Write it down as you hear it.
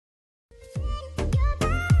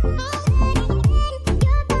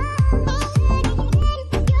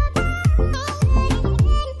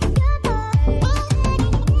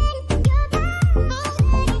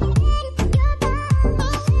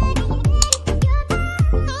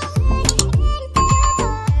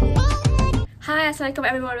Assalamualaikum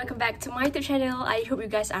everyone, welcome back to my YouTube channel. I hope you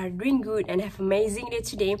guys are doing good and have an amazing day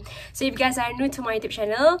today. So if you guys are new to my YouTube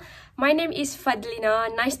channel, my name is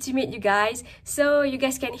Fadlina. Nice to meet you guys. So you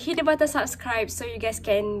guys can hit the button subscribe so you guys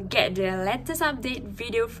can get the latest update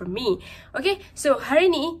video from me. Okay, so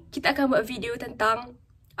hari ni kita akan buat video tentang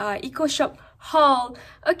Eco Shop haul.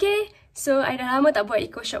 Okay, so I dah lama tak buat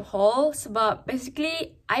Eco Shop haul sebab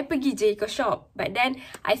basically I pergi je Eco Shop, but then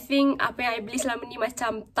I think apa yang I beli selama ni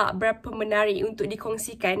macam tak berapa menarik untuk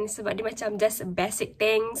dikongsikan sebab dia macam just basic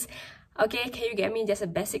things. Okay, can you get me? Just a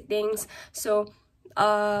basic things. So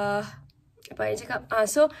apa yang cakap?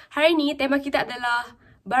 So hari ni tema kita adalah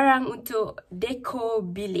barang untuk dekor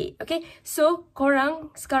bilik. Okay, so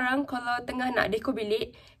korang sekarang kalau tengah nak dekor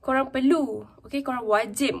bilik, korang perlu, okay, korang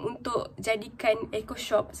wajib untuk jadikan Eco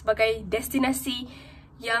Shop sebagai destinasi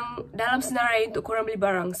yang dalam senarai untuk korang beli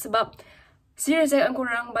barang. Sebab serius cakap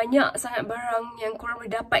korang, banyak sangat barang yang korang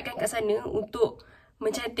boleh dapatkan kat sana untuk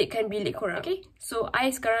mencantikkan bilik korang. Okay, so I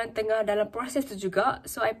sekarang tengah dalam proses tu juga.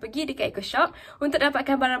 So I pergi dekat Eco Shop untuk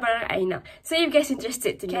dapatkan barang-barang I nak. So if you guys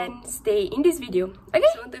interested to can stay in this video. Okay,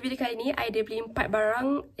 so untuk video kali ni I ada beli 4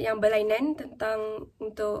 barang yang berlainan tentang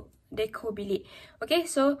untuk dekor bilik. Okay,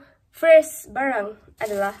 so first barang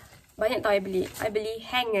adalah, banyak tau I beli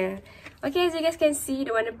hanger. Okay, as you guys can see, the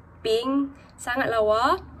warna pink, sangat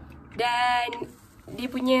lawa. Dan dia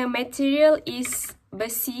punya material is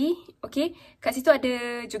besi. Okay, kat situ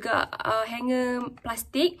ada juga hanger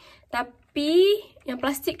plastik, tapi yang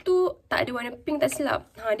plastik tu tak ada warna pink, tak silap.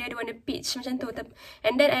 Dia ada warna peach macam tu.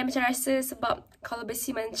 And then I macam rasa sebab kalau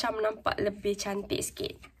besi macam nampak lebih cantik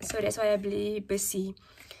sikit. So that's why I beli besi.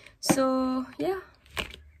 So yeah,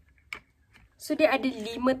 so dia ada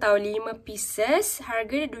 5 pieces.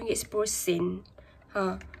 Harga dia RM2.10.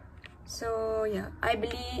 So yeah, I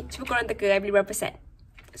beli, cuba korang teka I beli berapa set.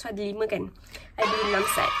 So ada 5 kan, I beli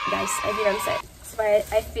 6 set guys. I beli 6 set sebab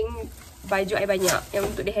I think baju I banyak yang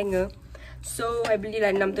untuk di hanger. So I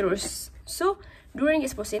belilah 6 terus. So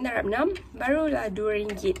RM2.10 darab 6, barulah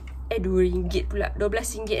RM2. RM2 pula,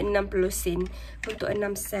 RM12.60 untuk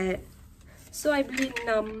 6 set. So I beli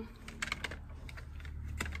 6.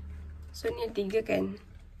 So ni 3 kan,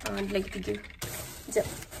 ada lagi 3. Sekejap.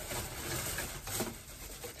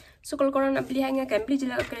 So kalau korang nak beli hanger kan, beli je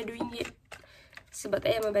lah kena RM2. Sebab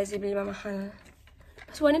tak payah membazir beli mahal.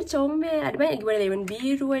 Lepas warna dia comel. Ada banyak lagi warna lain. Warna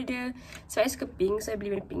biru ada. So I suka pink, so I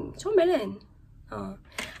beli warna pink. Comel kan?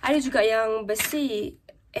 Ada juga yang besi.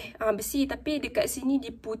 Besi tapi dekat sini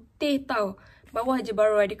dia putih tau. Bawah je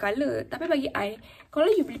baru ada colour. Tapi bagi I, kalau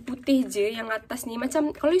you beli putih je, yang atas ni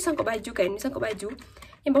macam kalau you sangkut baju kan, you sangkut baju,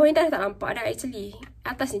 yang bawah ni tak nampak dah actually.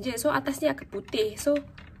 Atas ni je. So atas ni akan putih. So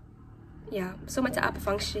yeah, so macam apa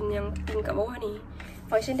function yang pink kat bawah ni?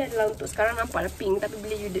 Function dia adalah untuk sekarang nampak lah pink, tapi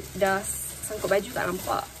bila you dah sangkut baju tak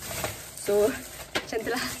nampak. So macam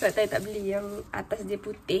tu lah sebab saya tak beli yang atas dia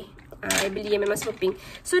putih. I beli yang memang semua pink.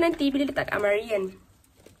 So nanti bila letak kat amari kan,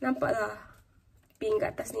 nampak lah pink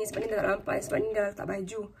kat atas ni. Sebab ni dah tak nampak, sebab ni dah letak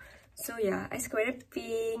baju. So yeah, I suka warna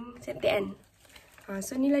pink. Cantik kan?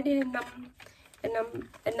 So ni lah dia 6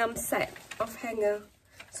 set of hanger.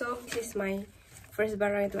 So this is my first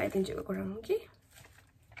barang yang telah I tunjuk ke korang. Okay,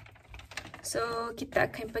 so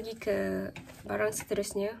kita akan pergi ke barang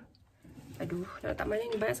seterusnya. Aduh, nak letak mana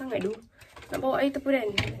ni? Banyak sangat tu. Nak bawa air tepu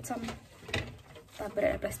kan? Macam tak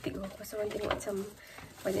berat plastik tu. Pasal orang tengok macam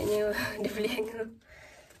banyaknya dia beli hanger.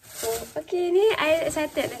 So okay, ni I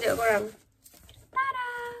excited tunjuk korang. Tada!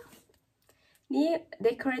 Ni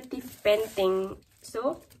decorative painting.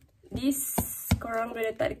 So this korang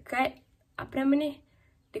boleh letak dekat apa nama ni?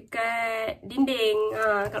 Dekat dinding.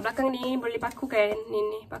 Kat belakang ni boleh paku kan.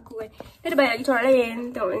 Ni paku kan. Dia ada banyak lagi corak lain.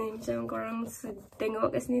 Tengok ni, macam korang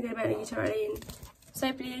tengok kat sini, dia ada banyak lagi corak lain. So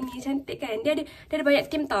I pilih ni, cantik kan. Dia ada banyak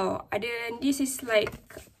theme tau. Ada, this is like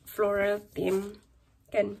floral theme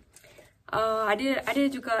kan. Ada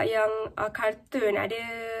juga yang kartun, ada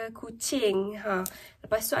kucing.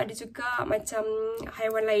 Lepas tu ada juga macam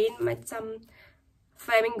haiwan lain, macam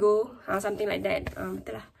flamingo, something like that.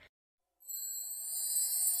 Betul lah.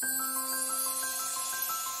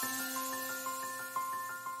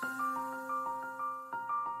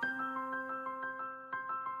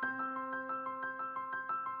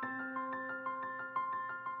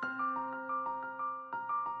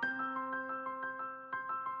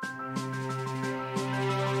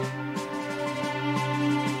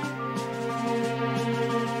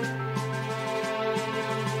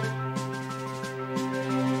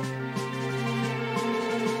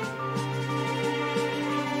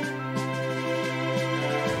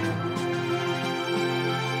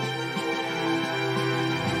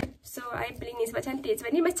 I beli ni sebab cantik.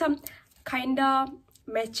 Sebab ni macam kinda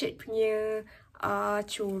matched punya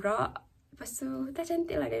corak. Lepas tu tak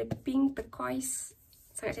cantik lah, ada pink turquoise.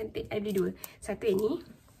 Sangat cantik. I beli 2. Satu yang ni,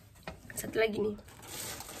 satu lagi ni.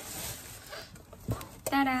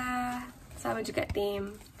 Tada! Sama juga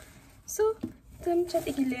theme. So, tu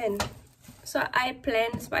cantik gila kan. So, I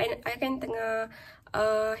plan sebab I kan tengah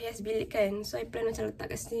hias bilik kan. So, I plan macam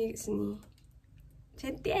letak kat sini, kat sini.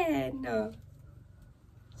 Cantik kan?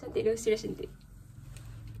 Cantik tu, serius cantik.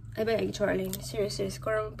 I banyak lagi corak lain. Serius.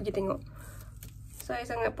 Korang pergi tengok. So, I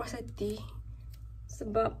sangat puas hati.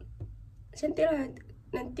 Sebab cantik lah.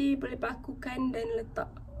 Nanti boleh pakukan dan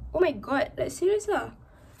letak. Oh my god, like serius lah.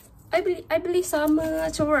 I beli sama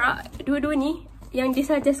corak dua-dua ni. Yang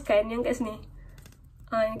disajaskan, yang kat sini.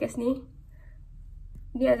 Yang kat sini.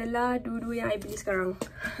 Ni adalah dua-dua yang I beli sekarang.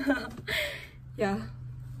 Ya.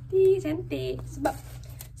 Cantik. Sebab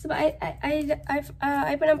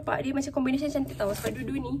I pun nampak dia macam combination cantik tau. Sebab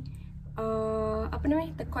dua-dua ni apa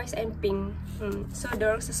namanya, turquoise and pink. So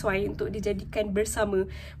diorang sesuai untuk dijadikan bersama,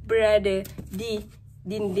 berada di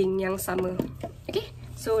dinding yang sama. Okay,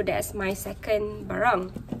 so that's my second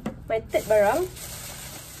barang. My third barang,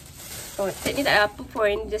 third ni tak ada apa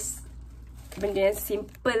pun, just benda yang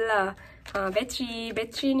simple lah.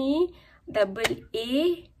 Bateri ni double A.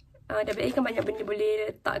 Double A kan banyak benda boleh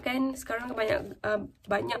letak kan. Sekarang kan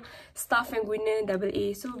banyak staff yang guna double A.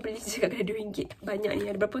 So beli je kat kedai RM2. Banyak ni.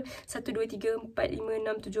 Ada berapa? 1, 2, 3, 4,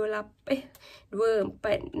 5, 6, 7, 8. 2,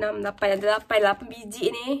 4, 6, 8. Ada 8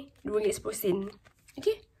 biji ni. RM2.10.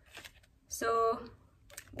 Okay. So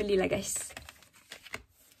belilah guys.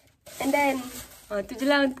 And then tu je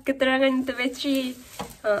lah keterangan untuk bateri.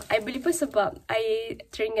 I beli pun sebab I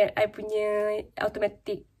teringat I punya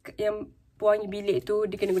automatic yang wangi bilik tu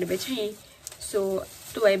dia kena guna bateri. So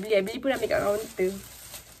tu I beli pun ambil kat counter.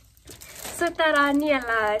 So tara ni yang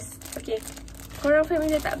last. Okay, korang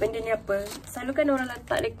familiar tak benda ni apa? Selalu kan orang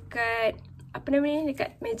letak dekat apa nama ni,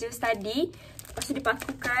 dekat meja study. Lepas tu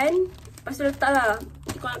dipakukan. Lepas tu letak lah.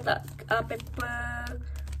 Korang letak paper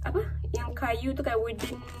apa yang kayu tu kan,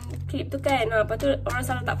 wooden clip tu kan. Lepas tu orang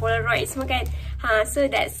selalu letak polaroid semua kan. So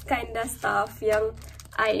that's kind of stuff yang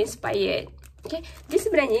I inspired. Okay, this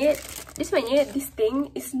sebenarnya this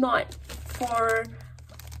thing is not for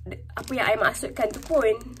apa yang I maksudkan tu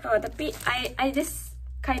pun. Tapi I just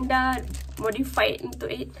kinda modified untuk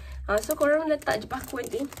it. So korang letak je paku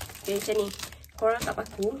nanti. Okay, macam ni. Korang letak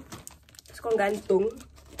paku. Terus korang gantung.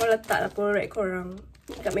 Korang letak lah polaroid korang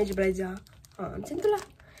kat meja belajar. Macam tu lah.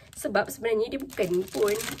 Sebab sebenarnya dia bukan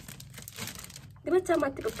pun, dia macam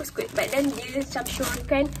mati purpose kot. But then dia macam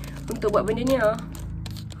sure-kan untuk buat benda ni lah.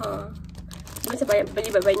 Dia macam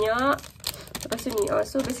beli banyak. Lepas tu ni.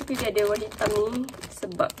 So basically dia ada warna hitam ni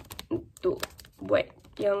sebab untuk buat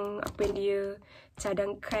yang apa yang dia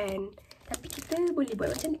cadangkan. Tapi kita boleh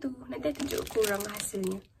buat macam tu. Nanti I tunjuk korang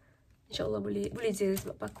hasilnya. InsyaAllah boleh je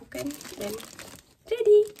sebab pakukan. Dan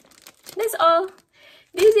jadi. That's all.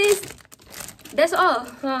 That's all.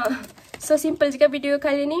 So simple juga video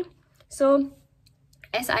kali ni. So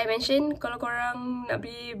as I mentioned, kalau korang nak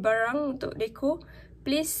beli barang untuk deco,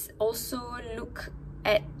 please also look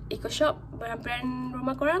at Eco Shop, barang-barang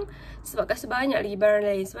rumah korang. Sebab kasi banyak lagi barang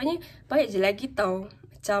lain. Sebenarnya banyak je lagi tau.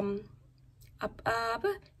 Macam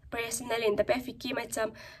apa perhiasan lain. Tapi I fikir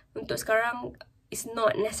macam untuk sekarang it's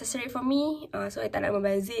not necessary for me. So I tak nak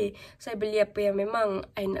membazir. So I beli apa yang memang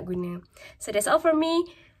I nak guna. So that's all from me.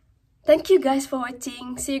 Thank you guys for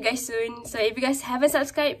watching. See you guys soon. So if you guys haven't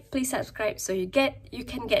subscribed, please subscribe so you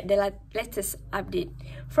can get the latest update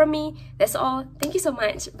from me. That's all. Thank you so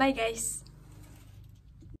much. Bye guys.